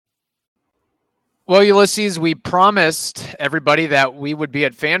Well, Ulysses, we promised everybody that we would be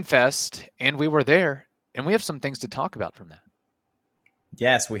at FanFest, and we were there, and we have some things to talk about from that.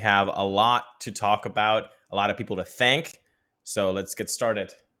 Yes, we have a lot to talk about, a lot of people to thank. So let's get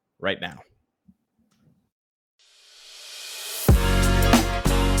started right now.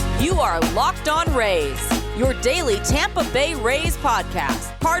 You are Locked On Rays, your daily Tampa Bay Rays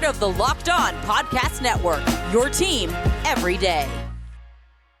podcast, part of the Locked On Podcast Network, your team every day.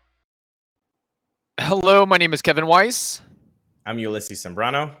 Hello, my name is Kevin Weiss. I'm Ulysses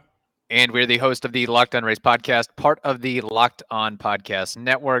Sembrano. And we're the host of the Locked On Rays podcast, part of the Locked On Podcast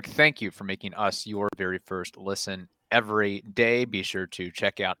Network. Thank you for making us your very first listen every day. Be sure to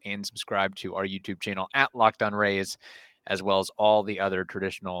check out and subscribe to our YouTube channel at Locked On Rays, as well as all the other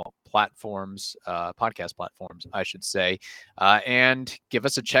traditional platforms, podcast platforms, I should say. And give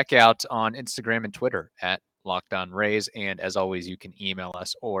us a check out on Instagram and Twitter at Locked On Rays. And as always, you can email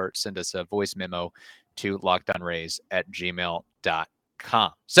us or send us a voice memo to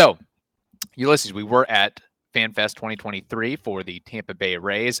lockedonrays@gmail.com. So, Ulysses, we were at FanFest 2023 for the Tampa Bay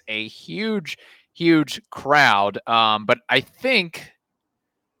Rays, a huge crowd. But I think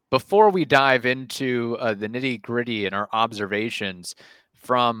before we dive into the nitty gritty and our observations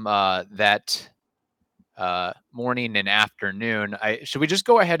from that morning and afternoon, should we just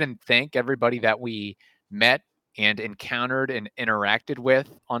go ahead and thank everybody that we met and encountered and interacted with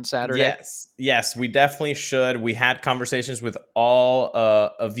on Saturday? Yes, we definitely should. We had conversations with all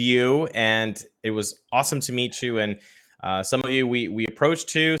of you, and it was awesome to meet you. And some of you we approached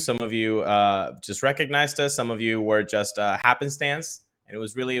to, some of you just recognized us, some of you were just happenstance, and it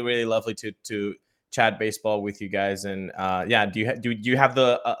was really lovely to chat baseball with you guys. And do you have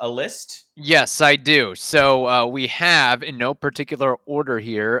a list? Yes, I do. So we have, in no particular order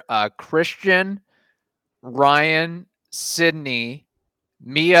here, Christian, Ryan, Sydney,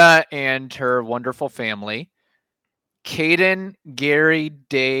 Mia and her wonderful family, Caden, Gary,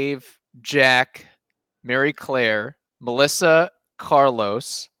 Dave, Jack, Mary Claire, Melissa,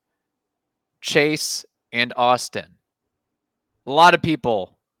 Carlos, Chase, and Austin. A lot of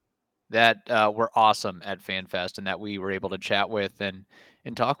people that were awesome at FanFest and that we were able to chat with and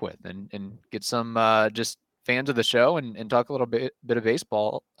talk with and get some just fans of the show and talk a little bit of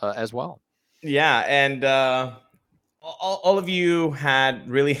baseball as well. Yeah, and all of you had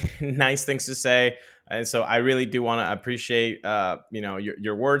really nice things to say, and so I really do want to appreciate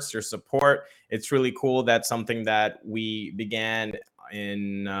your words, your support. It's really cool that something that we began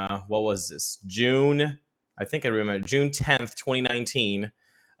in what was this, June? I think I remember June 10th, 2019,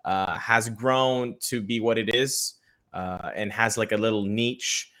 has grown to be what it is, and has like a little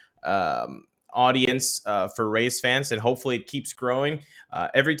niche audience for Rays fans, and hopefully it keeps growing.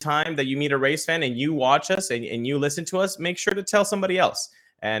 Every time that you meet a Rays fan and you watch us and you listen to us, make sure to tell somebody else,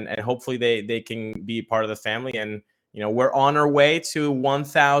 and hopefully they can be part of the family. And we're on our way to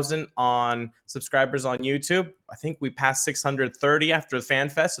 1,000 on subscribers on YouTube. I think we passed 630 after the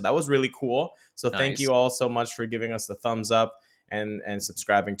FanFest, so that was really cool. So Nice. Thank you all so much for giving us the thumbs up and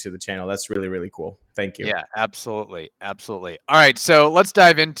subscribing to the channel. That's really cool. Thank you. Yeah, absolutely. All right, so let's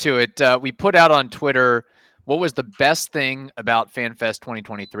dive into it. We put out on Twitter what was the best thing about FanFest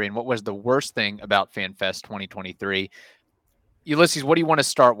 2023 and what was the worst thing about FanFest 2023. Ulysses, what do you want to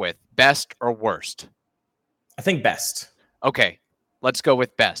start with, best or worst? I think best. Okay, let's go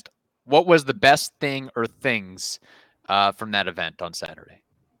with best. What was the best thing or things from that event on Saturday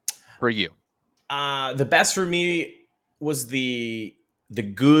for you? The best for me was the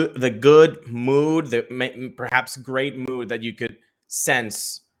good mood, the perhaps great mood that you could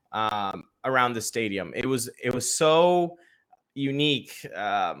sense around the stadium. It was so unique.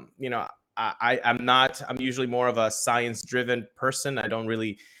 I'm usually more of a science-driven person. I don't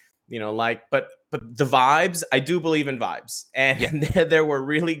really, but the vibes, I do believe in vibes. And there were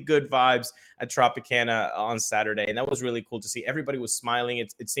really good vibes at Tropicana on Saturday. And that was really cool to see. Everybody was smiling.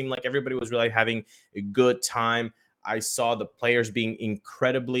 It seemed like everybody was really having a good time. I saw the players being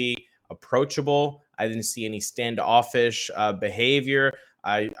incredibly approachable. I didn't see any standoffish behavior.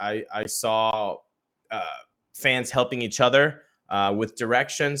 I saw fans helping each other with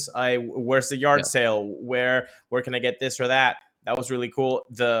directions. Where's the yard sale? Where can I get this or that? That was really cool.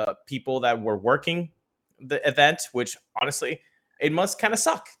 The people that were working the event, which honestly, it must kind of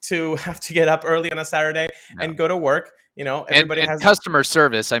suck to have to get up early on a Saturday and go to work. Everybody has customer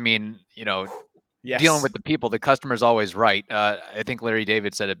service. I mean, Yes. Dealing with the people, the customer's always right. I think Larry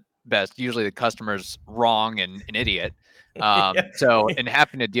David said it best. Usually the customer's wrong and an idiot. So, and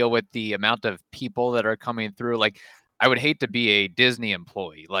having to deal with the amount of people that are coming through, like I would hate to be a Disney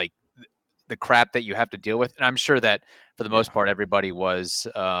employee, like the crap that you have to deal with. And I'm sure that for the most part, everybody was,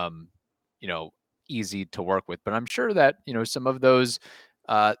 easy to work with. But I'm sure that, some of those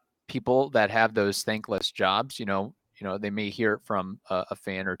people that have those thankless jobs, they may hear it from a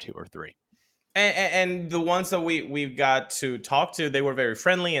fan or two or three. And the ones that we've got to talk to, they were very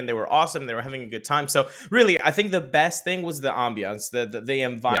friendly and they were awesome. They were having a good time. So really, I think the best thing was the ambiance, the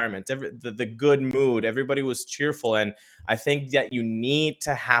environment, the good mood. Everybody was cheerful, and I think that you need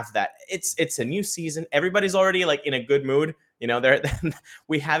to have that. It's a new season. Everybody's already like in a good mood.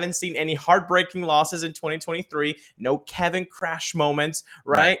 We haven't seen any heartbreaking losses in 2023. No Kevin Crash moments,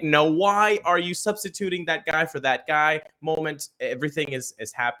 right? No, why are you substituting that guy for that guy moment? Everything is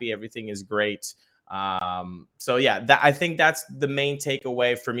happy. Everything is great. So yeah, I think that's the main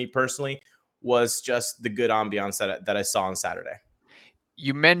takeaway for me personally, was just the good ambiance that I saw on Saturday.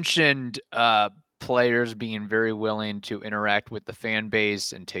 You mentioned players being very willing to interact with the fan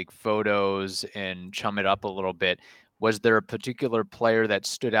base and take photos and chum it up a little bit. Was there a particular player that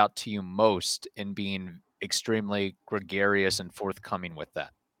stood out to you most in being extremely gregarious and forthcoming with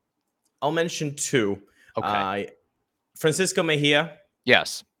that? I'll mention two. Okay. Francisco Mejia.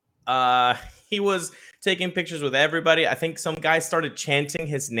 Yes. He was taking pictures with everybody. I think some guy started chanting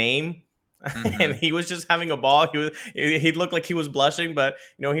his name, and he was just having a ball. He looked like he was blushing, but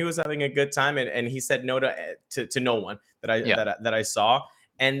he was having a good time, and he said no to no one that I saw.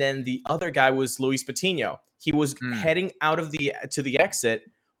 And then the other guy was Luis Patino. He was heading out of to the exit,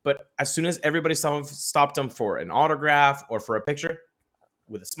 but as soon as everybody stopped him for an autograph or for a picture,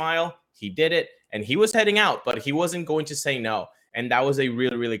 with a smile, he did it, and he was heading out, but he wasn't going to say no. And that was a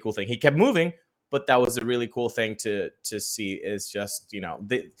really, really cool thing. He kept moving, but that was a really cool thing to see. Is just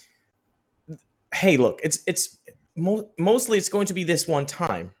hey, look, it's mostly it's going to be this one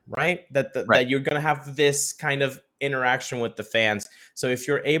time, right? That you're going to have this kind of interaction with the fans. So if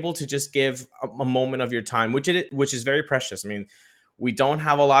you're able to just give a moment of your time, which is very precious. I mean, we don't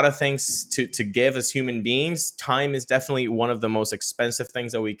have a lot of things to give as human beings. Time is definitely one of the most expensive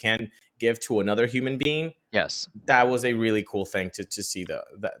things that we can give to another human being. Yes. That was a really cool thing to see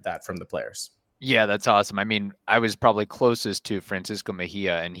that from the players. Yeah, that's awesome. I mean, I was probably closest to Francisco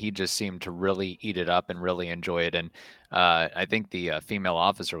Mejia, and he just seemed to really eat it up and really enjoy it. And I think the female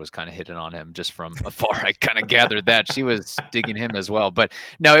officer was kind of hitting on him just from afar. I kind of gathered that she was digging him as well. But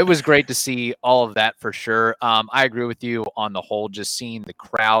no, it was great to see all of that for sure. I agree with you on the whole, just seeing the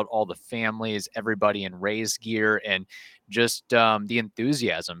crowd, all the families, everybody in Rays gear, and just the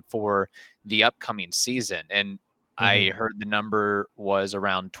enthusiasm for the upcoming season. And I heard the number was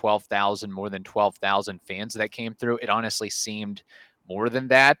around 12,000, more than 12,000 fans that came through. It honestly seemed more than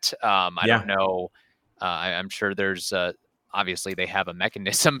that. I don't know. I'm sure there's obviously they have a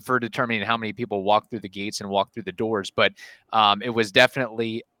mechanism for determining how many people walk through the gates and walk through the doors, but it was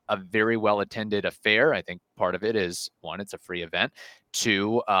definitely a very well attended affair. I think part of it is, one, it's a free event.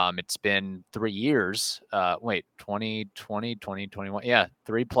 Two, it's been 3 years. 2020, 2021. Yeah,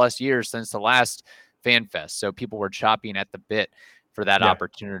 3+ years since the last Fan Fest. So people were chopping at the bit for that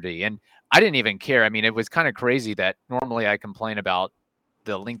opportunity. And I didn't even care. I mean, it was kind of crazy that normally I complain about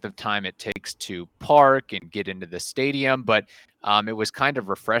the length of time it takes to park and get into the stadium, but it was kind of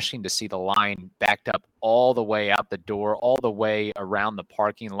refreshing to see the line backed up all the way out the door, all the way around the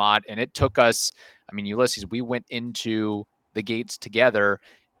parking lot. And it took us, I mean, Ulysses, we went into the gates together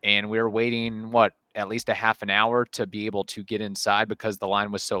and we were waiting, at least a half an hour to be able to get inside because the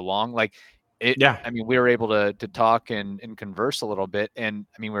line was so long. Like, I mean, we were able to talk and converse a little bit. And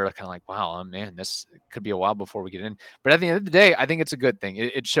I mean, we were kind of like, wow, man, this could be a while before we get in. But at the end of the day, I think it's a good thing.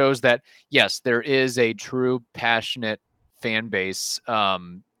 It shows that, yes, there is a true passionate fan base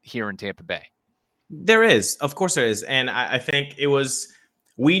here in Tampa Bay. There is. Of course there is. And I think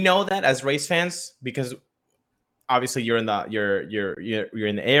we know that as Rays fans, because obviously you're in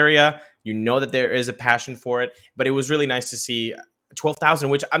the area, you know that there is a passion for it, but it was really nice to see 12,000,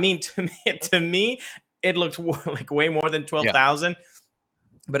 which, I mean, to me, it looked like way more than 12,000.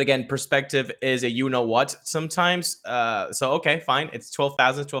 But again, perspective is what sometimes. So okay, fine, it's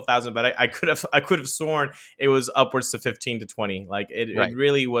 12,000. But I could have sworn it was upwards to 15 to 20. Like it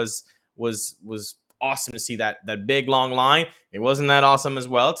really was awesome to see that big long line. It wasn't that awesome as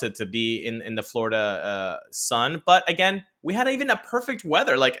well to be in the Florida sun. But again, we had even a perfect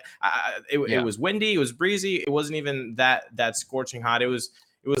weather. Like it was windy, it was breezy. It wasn't even that scorching hot. It was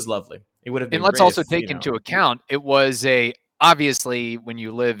lovely. It would have been. And let's also take into account, it was obviously when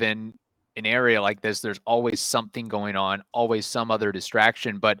you live in an area like this, there's always something going on, always some other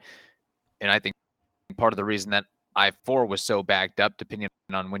distraction. And I think part of the reason that I-4 was so backed up, depending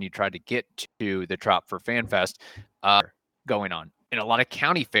on when you tried to get to the Trop for Fan Fest, going on, and a lot of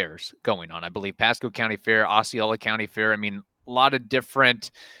county fairs going on. I believe Pasco County Fair, Osceola County Fair. I mean, a lot of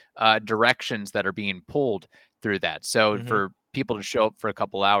different directions that are being pulled through that. So for people to show up for a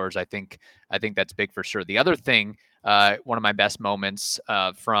couple hours, I think that's big for sure. The other thing, one of my best moments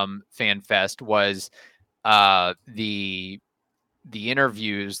from FanFest was the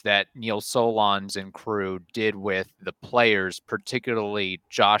interviews that Neil Solondz and crew did with the players, particularly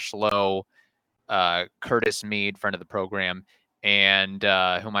Josh Lowe, Curtis Mead, friend of the program, and who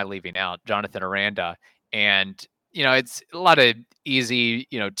am I leaving out? Jonathan Aranda. And, it's a lot of easy,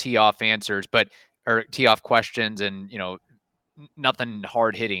 tee off answers, or tee off questions, and, nothing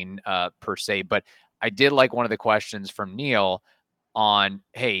hard hitting per se. But I did like one of the questions from Neil on,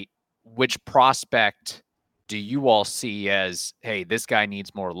 hey, which prospect do you all see as, hey, this guy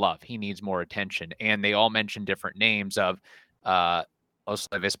needs more love, he needs more attention? And they all mentioned different names of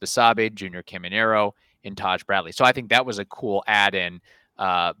Osleivis Basabe, Junior Caminero, and Taj Bradley. So I think that was a cool add-in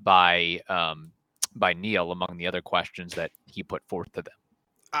by Neil among the other questions that he put forth to them.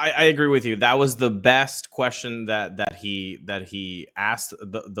 I agree with you. That was the best question that he asked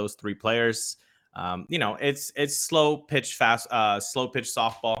those three players. It's slow pitch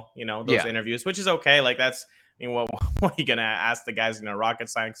softball. Those interviews, which is okay. Like that's. What are you gonna ask the guys? Rocket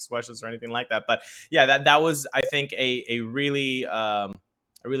science questions or anything like that? But yeah, that was, I think, a really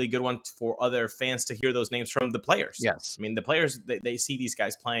good one for other fans to hear those names from the players. Yes, I mean the players they see these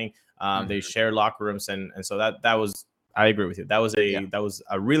guys playing. They share locker rooms, and so that was. I agree with you. That was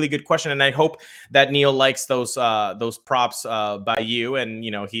a really good question, and I hope that Neil likes those props by you, and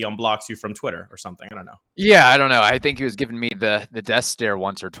he unblocks you from Twitter or something. I don't know. Yeah, I don't know. I think he was giving me the death stare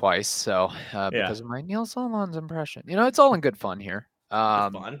once or twice. So because of my Neil Solondz impression, it's all in good fun here.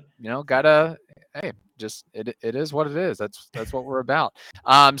 Fun. Just it is what it is. That's what we're about.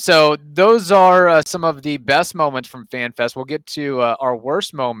 So those are some of the best moments from FanFest. We'll get to our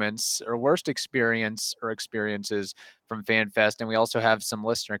worst moments or worst experiences from FanFest, and we also have some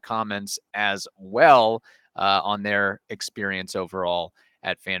listener comments as well on their experience overall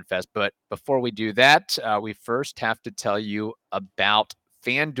at FanFest. But before we do that, we first have to tell you about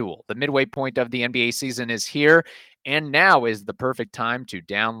FanDuel. The midway point of the NBA season is here, and now is the perfect time to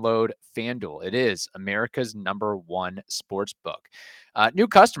download FanDuel. It is America's #1 sports book. New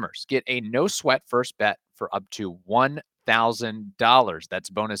customers get a no-sweat first bet for up to $1,000. That's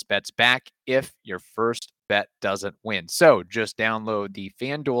bonus bets back if your first bet doesn't win. So just download the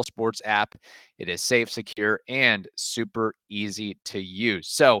FanDuel Sports app. It is safe, secure, and super easy to use.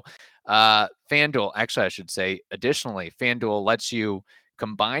 So FanDuel, actually I should say, additionally, FanDuel lets you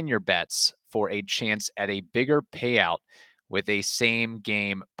combine your bets for a chance at a bigger payout with a same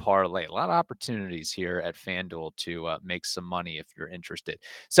game parlay. A lot of opportunities here at FanDuel to make some money if you're interested.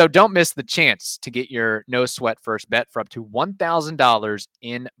 So don't miss the chance to get your no sweat first bet for up to $1,000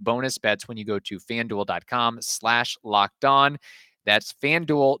 in bonus bets when you go to FanDuel.com/lockedon. That's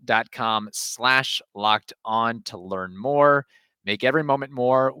FanDuel.com/lockedon to learn more. Make every moment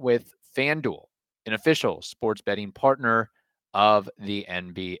more with FanDuel, an official sports betting partner of the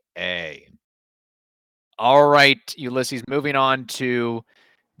NBA. All right, Ulysses, moving on to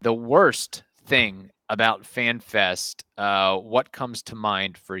the worst thing about FanFest. What comes to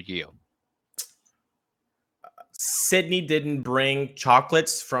mind for you? Sydney didn't bring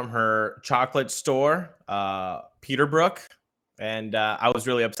chocolates from her chocolate store, Peterbrook, and I was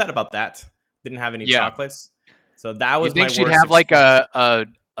really upset about that. Didn't have any chocolates. So that was my worst. You think she'd have like a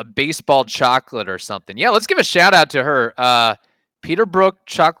baseball chocolate or something? Yeah, let's give a shout out to her. Peterbrook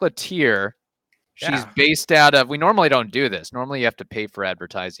Chocolatier. She's based out of, we normally don't do this. Normally you have to pay for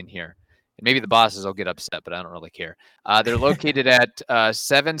advertising here. And maybe the bosses will get upset, but I don't really care. They're located at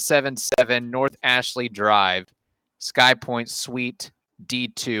 777 North Ashley Drive, Sky Point Suite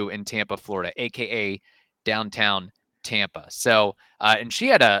D2 in Tampa, Florida, a.k.a. downtown Tampa. So, and she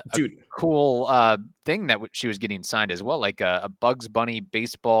had a cool thing that she was getting signed as well, like a Bugs Bunny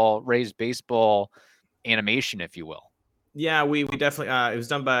raised baseball animation, if you will. Yeah, we definitely, it was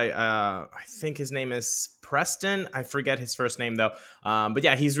done by, I think his name is Preston. I forget his first name though. But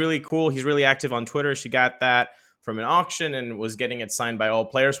yeah, he's really cool. He's really active on Twitter. She got that from an auction and was getting it signed by all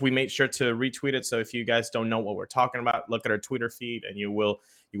players. We made sure to retweet it. So if you guys don't know what we're talking about, look at our Twitter feed and you will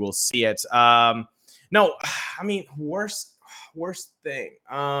see it. No, I mean, worst thing.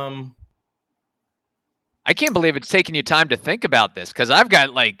 I can't believe it's taking you time to think about this, because I've got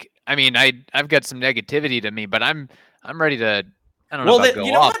I've got some negativity to me, but I'm ready to. I don't know. Well,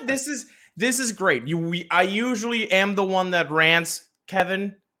 you know what? This is great. I usually am the one that rants.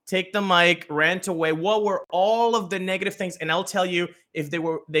 Kevin, take the mic, rant away. What were all of the negative things? And I'll tell you if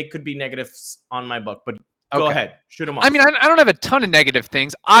they could be negatives on my book. But go ahead, shoot them off. I mean, I don't have a ton of negative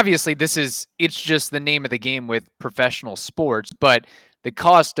things. Obviously, it's just the name of the game with professional sports. But the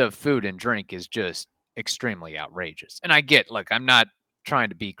cost of food and drink is just extremely outrageous. And I get, look, I'm not trying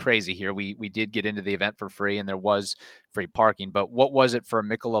to be crazy here. We did get into the event for free and there was free parking, but what was it for a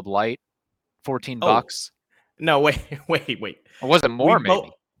Michelob Light? 14 Oh, bucks? no, wait. Or was it more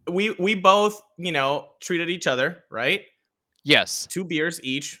maybe? We both, treated each other, right? Yes. 2 beers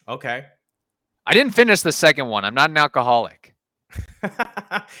each. Okay. I didn't finish the second one. I'm not an alcoholic.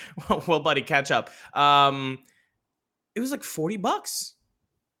 Well, buddy, catch up. It was like $40.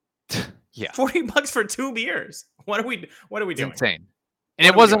 Yeah. $40 for 2 beers. What are we It's doing? insane. And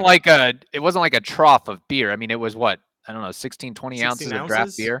it wasn't like a trough of beer. I mean, it was what? I don't know, 16, 20 ounces of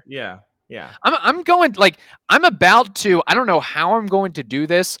draft beer. Yeah. I'm going, like, I'm about to, I don't know how I'm going to do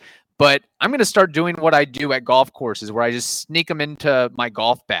this, but I'm going to start doing what I do at golf courses where I just sneak them into my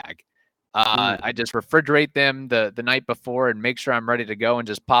golf bag. I just refrigerate them the night before and make sure I'm ready to go and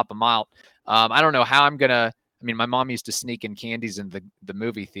just pop them out. I don't know how I'm going to, I mean, my mom used to sneak in candies in the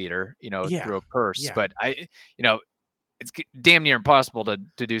movie theater, through a purse, but it's damn near impossible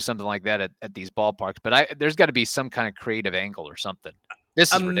to do something like that at these ballparks, but there's got to be some kind of creative angle or something.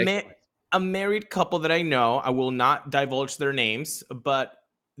 This is ridiculous. A married couple that I know, I will not divulge their names, but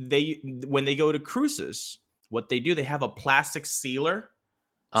when they go to cruises, what they do, they have a plastic sealer.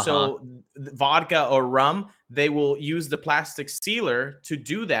 So vodka or rum, they will use the plastic sealer to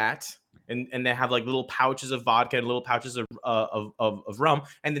do that. And they have like little pouches of vodka and little pouches of rum.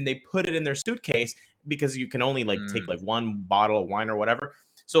 And then they put it in their suitcase because you can only take like one bottle of wine or whatever.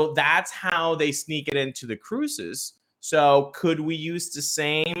 So that's how they sneak it into the cruises. So could we use the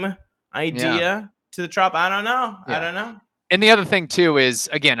same idea to the Trop? I don't know. Yeah. I don't know. And the other thing too is,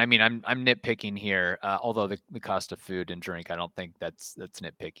 again, I mean, I'm nitpicking here. Although the cost of food and drink, I don't think that's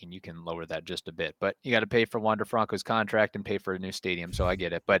nitpicking. You can lower that just a bit, but you got to pay for Wander Franco's contract and pay for a new stadium. So I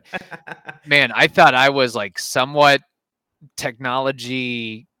get it. But man, I thought I was like somewhat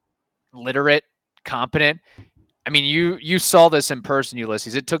technology literate, competent. I mean, you saw this in person,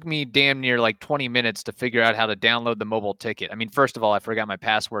 Ulysses. It took me damn near like 20 minutes to figure out how to download the mobile ticket. I mean, first of all, I forgot my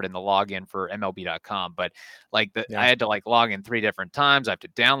password in the login for MLB.com, but I had to log in 3 different times. I have to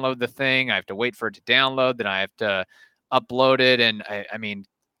download the thing. I have to wait for it to download. Then I have to upload it. And I mean,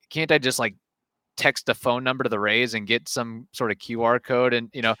 can't I just text a phone number to the Rays and get some sort of QR code? And,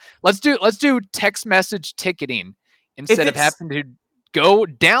 let's do text message ticketing instead of having to go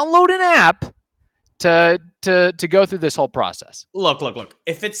download an app to go through this whole process. Look.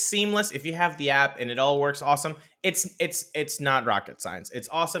 If it's seamless, if you have the app and it all works awesome, it's not rocket science. It's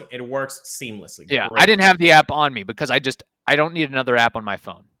awesome. It works seamlessly. Yeah, Great. I didn't have the app on me because I don't need another app on my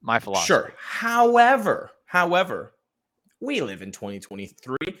phone. My philosophy. Sure. However, we live in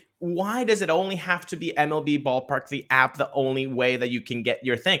 2023. Why does it only have to be MLB Ballpark, the app, the only way that you can get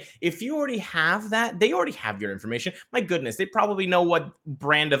your thing? If you already have that, they already have your information. My goodness, they probably know what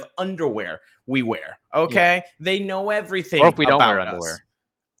brand of underwear we wear. Okay. Yeah. They know everything. Or if we don't wear us. Underwear.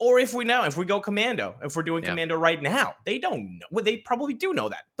 Or if we go commando, if we're doing commando right now, they don't know. Well, they probably do know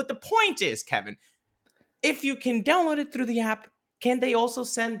that. But the point is, Kevin, if you can download it through the app, can they also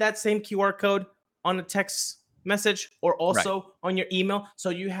send that same QR code on a text message or also on your email,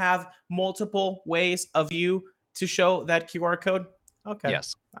 so you have multiple ways of you to show that QR code? Okay.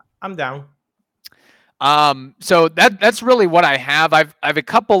 Yes, I'm down. So that's really what I have. I've a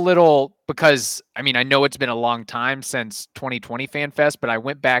couple little, because I mean, I know it's been a long time since 2020 Fan Fest, but I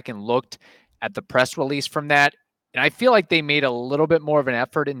went back and looked at the press release from that, and I feel like they made a little bit more of an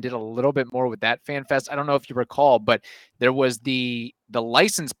effort and did a little bit more with that Fan Fest. I don't know if you recall, but there was the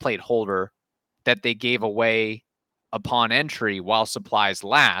license plate holder that they gave away upon entry while supplies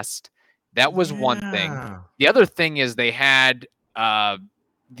last. That was one thing. The other thing is they had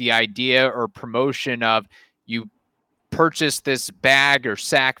the idea or promotion of, you purchase this bag or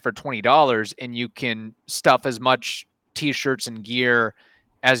sack for $20 and you can stuff as much t-shirts and gear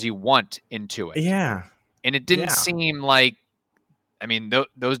as you want into it. Yeah. And it didn't seem like, I mean,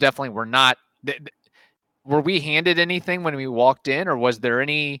 those definitely were not. Were we handed anything when we walked in, or was there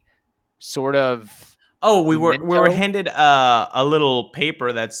any sort of? Oh, we were handed a little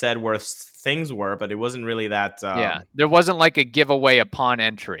paper that said where things were, but it wasn't really that. There wasn't like a giveaway upon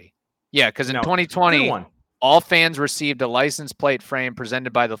entry. Yeah, because in 2020, all fans received a license plate frame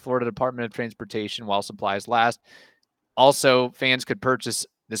presented by the Florida Department of Transportation while supplies last. Also, fans could purchase.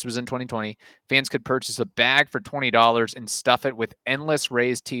 This was in 2020. Fans could purchase a bag for $20 and stuff it with endless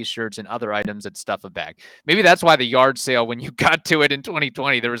Rays t-shirts and other items that stuff a bag. Maybe that's why the yard sale, when you got to it in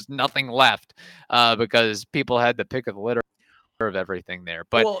 2020, there was nothing left because people had the pick of the litter of everything there.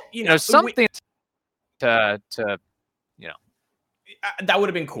 But something to that would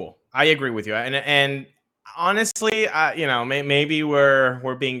have been cool. I agree with you, and honestly, maybe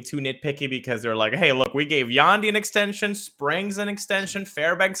we're being too nitpicky because they're like, hey, look, we gave Yandy an extension, Springs an extension,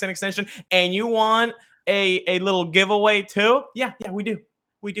 Fairbanks an extension, and you want a little giveaway too? Yeah, we do,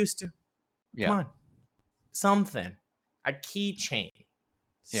 Stu. Yeah. Come on, something, a keychain,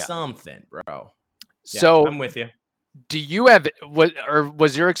 Yeah. something, bro. So I'm with you. do you have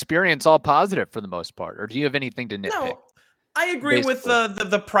was your experience all positive for the most part, or do you have anything to nitpick? No, I agree with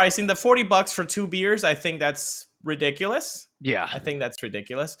the pricing. The $40 for 2 beers, I think that's ridiculous. Yeah, I think that's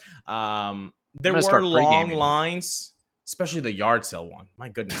ridiculous. There gonna were start long pre-gaming. lines, especially the yard sale one. My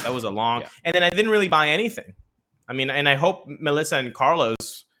goodness, that was a long. Yeah. And then I didn't really buy anything. I mean, and I hope Melissa and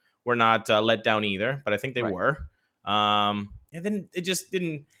Carlos were not let down either, but I think they Right. were. And then it just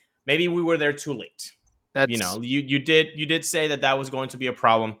didn't. Maybe we were there too late. That's, You did say that was going to be a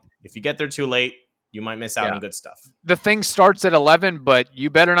problem. If you get there too late, you might miss out on good stuff. the thing starts at 11, but you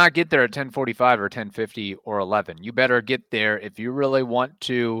better not get there at 10:45 or 10:50 or 11. You better get there if you really want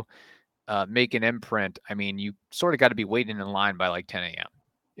to make an imprint. I mean, you sort of got to be waiting in line by like 10 a.m.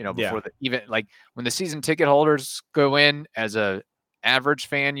 Before even like when the season ticket holders go in as a average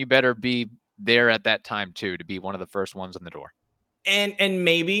fan, you better be there at that time too to be one of the first ones in the door. And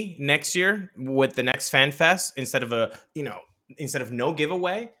maybe next year with the next Fan Fest, instead of no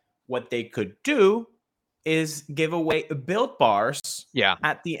giveaway, what they could do is give away Built Bars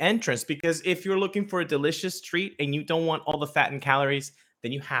at the entrance. Because if you're looking for a delicious treat and you don't want all the fat and calories,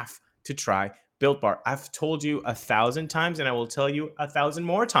 then you have to try Built Bar. I've told you 1,000 times, and I will tell you 1,000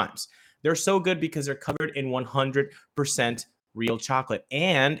 more times. They're so good because they're covered in 100% real chocolate.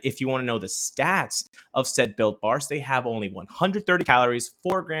 And if you want to know the stats of said Built Bars, they have only 130 calories,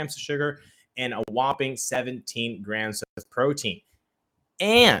 4 grams of sugar, and a whopping 17 grams of protein.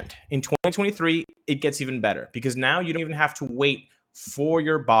 And in 2023, it gets even better because now you don't even have to wait for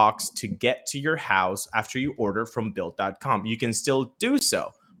your box to get to your house after you order from built.com. You can still do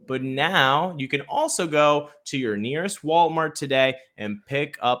so, but now you can also go to your nearest Walmart today and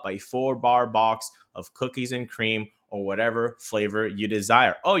pick up a 4-bar box of cookies and cream or whatever flavor you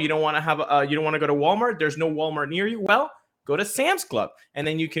desire. Oh, you don't want to go to Walmart? There's no Walmart near you? Well, go to Sam's Club, and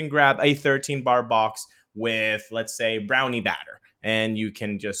then you can grab a 13-bar box with, let's say, brownie batter, and you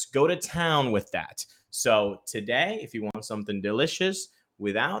can just go to town with that. So today, if you want something delicious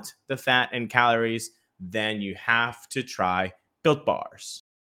without the fat and calories, then you have to try Built Bars.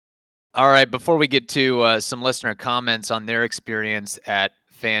 All right, before we get to some listener comments on their experience at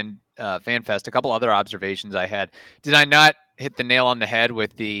FanFest, a couple other observations I had. Did I not hit the nail on the head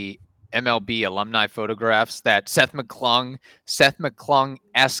with the MLB alumni photographs that Seth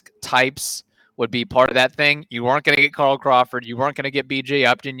McClung-esque types would be part of that thing? You weren't going to get Carl Crawford. You weren't going to get BJ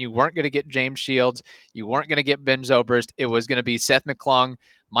Upton. You weren't going to get James Shields. You weren't going to get Ben Zobrist. It was going to be Seth McClung,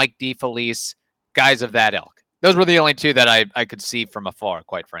 Mike DeFelice, guys of that ilk. Those were the only two that I could see from afar,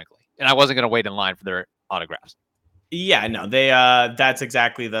 quite frankly. And I wasn't going to wait in line for their autographs. Yeah, no, they that's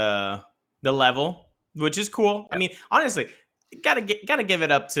exactly the level, which is cool. I mean, honestly, gotta give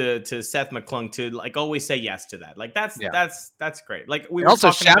it up to Seth McClung to like always say yes to that. Like that's great. Like we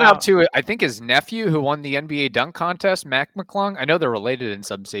also shout out to I think his nephew who won the NBA dunk contest, Mac McClung. I know they're related in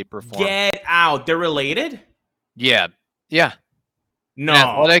some shape or form. Get out, they're related? Yeah.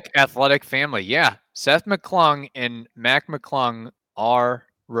 No, athletic family. Yeah, Seth McClung and Mac McClung are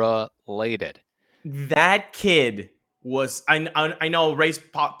related. That kid was I know Ray's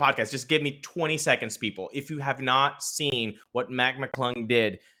podcast. Just give me 20 seconds, people. If you have not seen what Mac McClung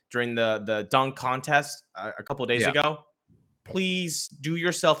did during the dunk contest a couple of days ago, please do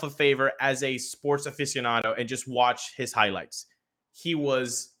yourself a favor as a sports aficionado and just watch his highlights. He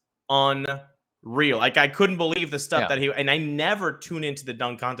was unreal. Like I couldn't believe the stuff that and I never tune into the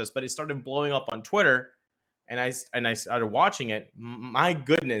dunk contest, but it started blowing up on Twitter, and I started watching it. My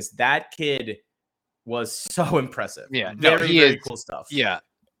goodness, that kid was so impressive. Yeah, very cool stuff. Yeah,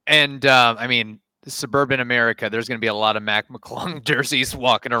 and I mean, suburban America, there's going to be a lot of Mac McClung jerseys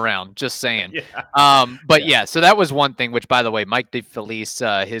walking around. Just saying. But so that was one thing. Which, by the way, Mike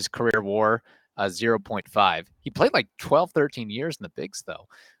DeFelice, his career WAR 0.5. He played like 12, 13 years in the bigs though.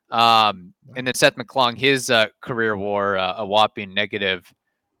 And then Seth McClung, his career WAR a whopping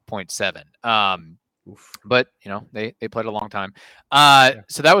 -0.7. But they played a long time.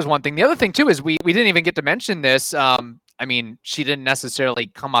 So that was one thing. The other thing too is we didn't even get to mention this. I mean, she didn't necessarily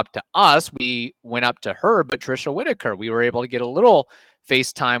come up to us. We went up to her, but Trisha Whitaker, we were able to get a little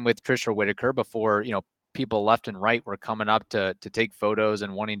FaceTime with Trisha Whitaker before, people left and right were coming up to take photos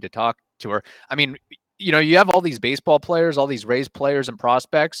and wanting to talk to her. I mean, you have all these baseball players, all these Rays players and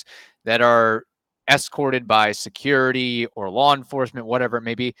prospects that are escorted by security or law enforcement, whatever it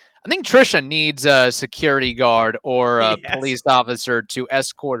may be. I think Trisha needs a security guard or a Yes. police officer to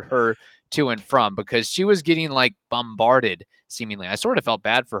escort her to and from, because she was getting like bombarded seemingly. I sort of felt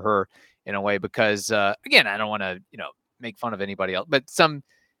bad for her in a way because, again, I don't want to, make fun of anybody else, but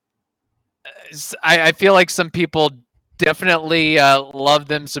I feel like some people definitely love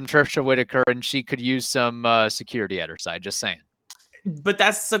them some Trisha Whitaker, and she could use some security at her side. Just saying. But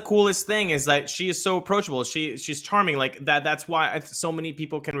that's the coolest thing, is that she is so approachable. She's charming like that. That's why so many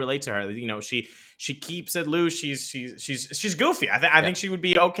people can relate to her. She keeps it loose. She's goofy. I think she would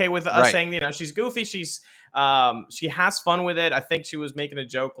be okay with us saying, she's goofy. She has fun with it. I think she was making a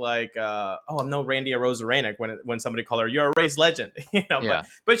joke like, I'm no Randy Arozarena when somebody called her, "You're a Rays legend,"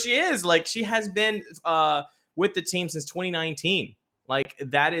 but she is, like, she has been with the team since 2019. Like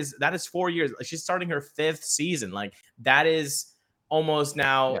that is 4 years. Like, she's starting her 5th season. Like that is almost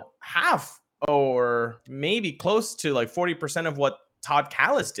now half, or maybe close to like 40% of what Todd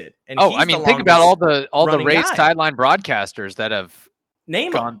Callis did. And think about all the Rays sideline broadcasters that have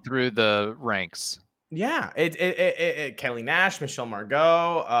gone through the ranks. Yeah, Kelly Nash, Michelle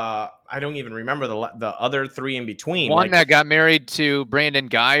Margot. I don't even remember the other 3 in between. One that got married to Brandon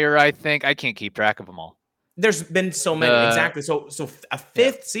Geyer, I think. I can't keep track of them all. There's been so many. Exactly. So a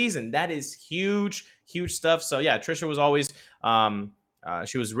 5th season, that is huge stuff. So yeah, Trisha was always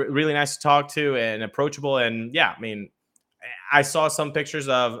she was really nice to talk to and approachable. And yeah, I mean, I saw some pictures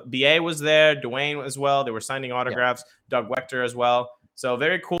of BA was there, Dwayne as well. They were signing autographs, Doug Wechter as well. So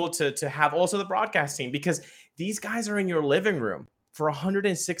very cool to have also the broadcast team, because these guys are in your living room for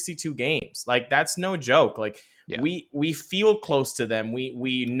 162 games. Like that's no joke. Like we feel close to them.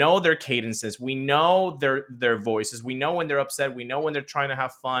 We know their cadences. We know their voices. We know when they're upset. We know when they're trying to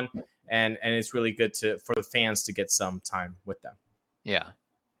have fun. And it's really good for the fans to get some time with them. Yeah.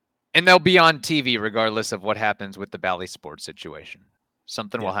 And they'll be on TV regardless of what happens with the Bally Sports situation.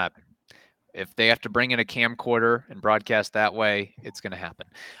 Something will happen. If they have to bring in a camcorder and broadcast that way, it's going to happen.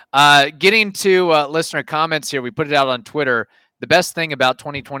 Getting to listener comments here, we put it out on Twitter. The best thing about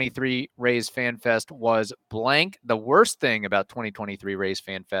 2023 Rays Fan Fest was blank. The worst thing about 2023 Rays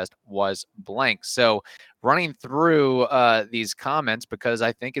Fan Fest was blank. So running through these comments, because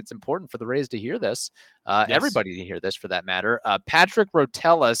I think it's important for the Rays to hear this, everybody to hear this for that matter. Patrick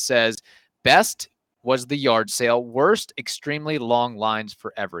Rotella says, best was the yard sale. Worst, extremely long lines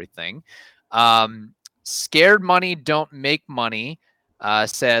for everything. Scared money don't make money.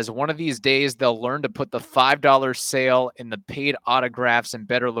 Says one of these days they'll learn to put the $5 sale in the paid autographs in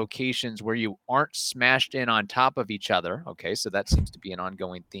better locations where you aren't smashed in on top of each other. Okay, so that seems to be an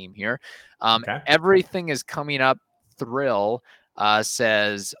ongoing theme here. Everything is coming up. Thrill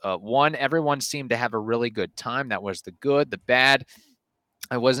says one, everyone seemed to have a really good time. That was the good. The bad,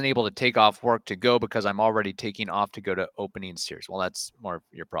 I wasn't able to take off work to go because I'm already taking off to go to opening series. Well, that's more of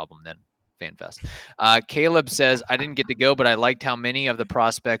your problem then. FanFest. Caleb says, I didn't get to go, but I liked how many of the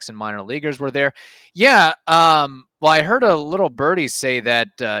prospects and minor leaguers were there. Yeah. Well, I heard a little birdie say that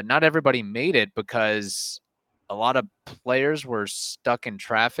not everybody made it because a lot of players were stuck in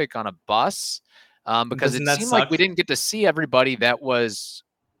traffic on a bus because it seemed like we didn't get to see everybody that was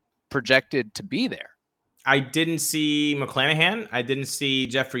projected to be there. I didn't see McClanahan. I didn't see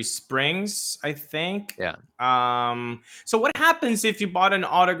Jeffrey Springs, I think. Yeah. So what happens if you bought an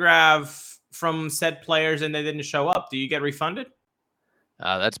autograph from said players and they didn't show up? Do you get refunded?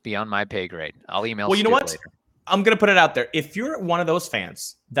 That's beyond my pay grade. I'll email. Well, you know what? Later. I'm gonna put it out there. If you're one of those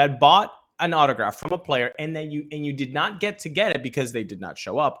fans that bought an autograph from a player and then you did not get it because they did not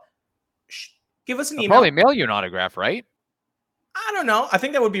show up, give us an email. Probably mail you an autograph, right? I don't know. I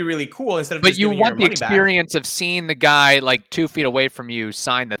think that would be really cool instead of. But you want the experience of seeing the guy like 2 feet away from you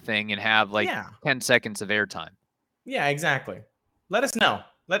sign the thing and have like 10 seconds of airtime. Yeah, exactly. Let us know.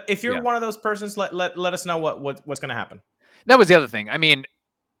 If you're one of those persons, let us know what's going to happen. That was the other thing. I mean,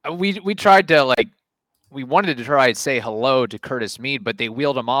 we tried to we wanted to try and say hello to Curtis Mead, but they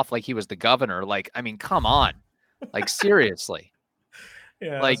wheeled him off like he was the governor. Like, I mean, come on, like seriously.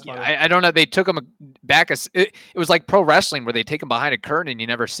 Yeah, like I don't know. They took him back. It was like pro wrestling where they take him behind a curtain and you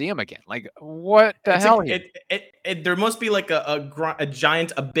never see him again. Like what the hell? There must be like a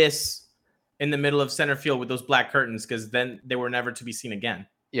giant abyss in the middle of center field with those black curtains, because then they were never to be seen again.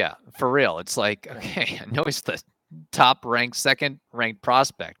 Yeah, for real. It's like, okay, I know he's the top ranked, second ranked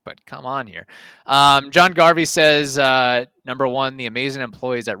prospect, but come on here. John Garvey says, number one, the amazing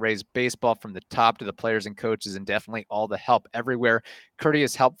employees that Rays baseball from the top to the players and coaches, and definitely all the help everywhere.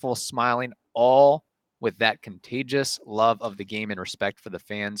 Courteous, helpful, smiling, all with that contagious love of the game and respect for the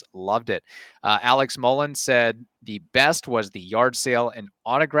fans. Loved it. Alex Mullen said the best was the yard sale and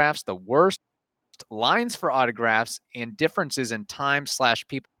autographs. The worst noticed lines for autographs and differences in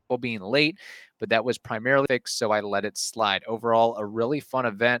time/people being late, but that was primarily fixed, so I let it slide. Overall, a really fun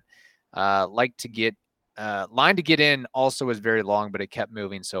event. Line to get in also was very long, but it kept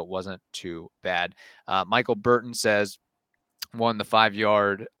moving, so it wasn't too bad. Michael Burton says, won the 5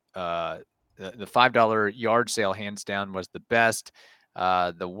 yard, the $5 yard sale, hands down, was the best.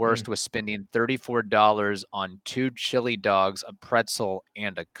 The worst was spending $34 on 2 chili dogs, a pretzel,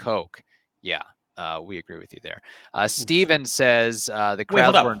 and a Coke. Yeah, we agree with you there. Steven says the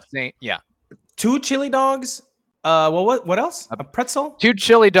crowds were insane. Yeah. 2 chili dogs. Well, what else? A pretzel? 2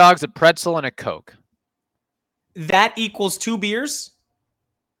 chili dogs, a pretzel, and a Coke. That equals 2 beers?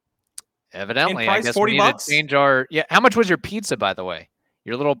 Evidently, price, I guess $40? we need to change our. Yeah, how much was your pizza, by the way?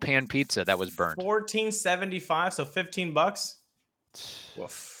 Your little pan pizza that was burned. $14.75, so $15.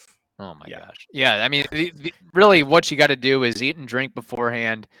 Woof. Oh my gosh. Yeah, I mean, really, what you got to do is eat and drink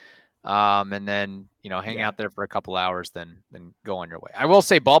beforehand, and then hang out there for a couple hours, then go on your way. I will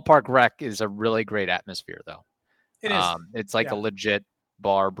say, Ballpark Rec is a really great atmosphere, though. It is. It's like a legit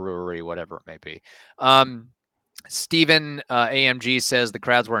bar, brewery, whatever it may be. Steven AMG says the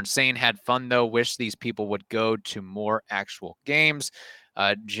crowds were insane. Had fun, though. Wish these people would go to more actual games.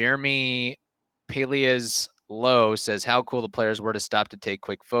 Jeremy Peleas Low says how cool the players were to stop to take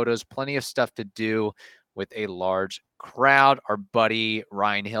quick photos. Plenty of stuff to do with a large crowd. Our buddy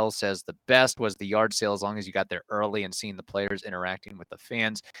Ryan Hill says the best was the yard sale, as long as you got there early and seeing the players interacting with the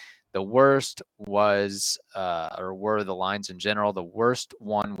fans. The worst was, or were the lines in general. The worst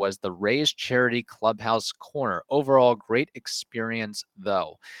one was the Rays Charity Clubhouse corner. Overall, great experience,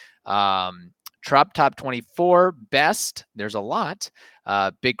 though. Trop Top 24, best. There's a lot.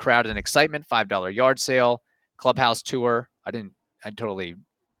 Big crowd and excitement, $5 yard sale. Clubhouse tour. I totally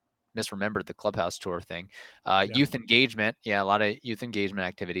misremembered the clubhouse tour thing. Youth engagement. Yeah, a lot of youth engagement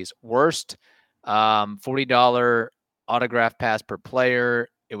activities. Worst, $40 autograph pass per player.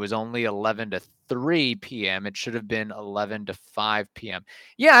 It was only 11 to 3 p.m. It should have been 11 to 5 p.m.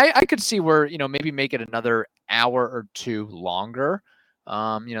 Yeah, I could see where, maybe make it another hour or 2 longer.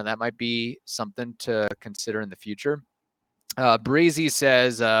 That might be something to consider in the future. Breezy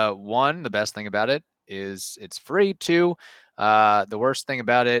says, 1, the best thing about it is it's free. 2, the worst thing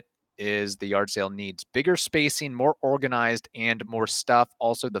about it is the yard sale needs bigger spacing, more organized, and more stuff.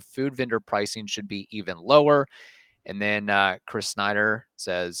 Also, the food vendor pricing should be even lower. And then Chris Snyder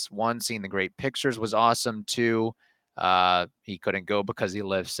says, 1, seeing the great pictures was awesome. 2, he couldn't go because he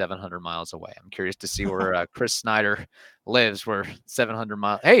lives 700 miles away. I'm curious to see where Chris Snyder lives. We're 700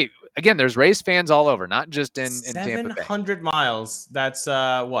 miles. Hey, again, there's Rays fans all over, not just in Tampa Bay. 700 miles. That's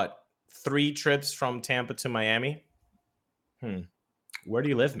what? 3 trips from Tampa to Miami? Where do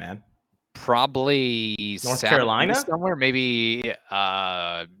you live, man? Probably North Carolina somewhere. Maybe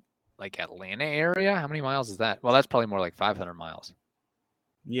like Atlanta area. How many miles is that? Well, that's probably more like 500 miles.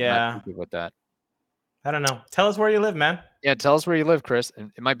 Yeah. With that. I don't know. Tell us where you live, man. Yeah, tell us where you live, Chris.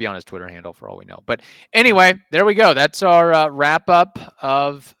 And it might be on his Twitter handle for all we know. But anyway, there we go. That's our wrap up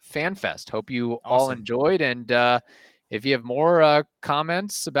of FanFest. Hope you all enjoyed. And if you have more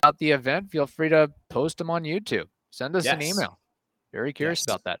comments about the event, feel free to post them on YouTube. Send us an email. Very curious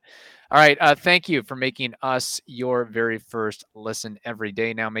about that. All right. Thank you for making us your very first listen every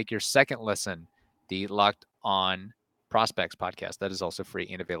day. Now make your second listen the Locked On Prospects podcast. That is also free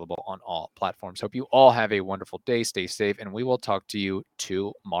and available on all platforms. Hope you all have a wonderful day. Stay safe, and we will talk to you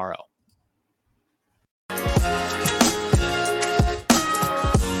tomorrow.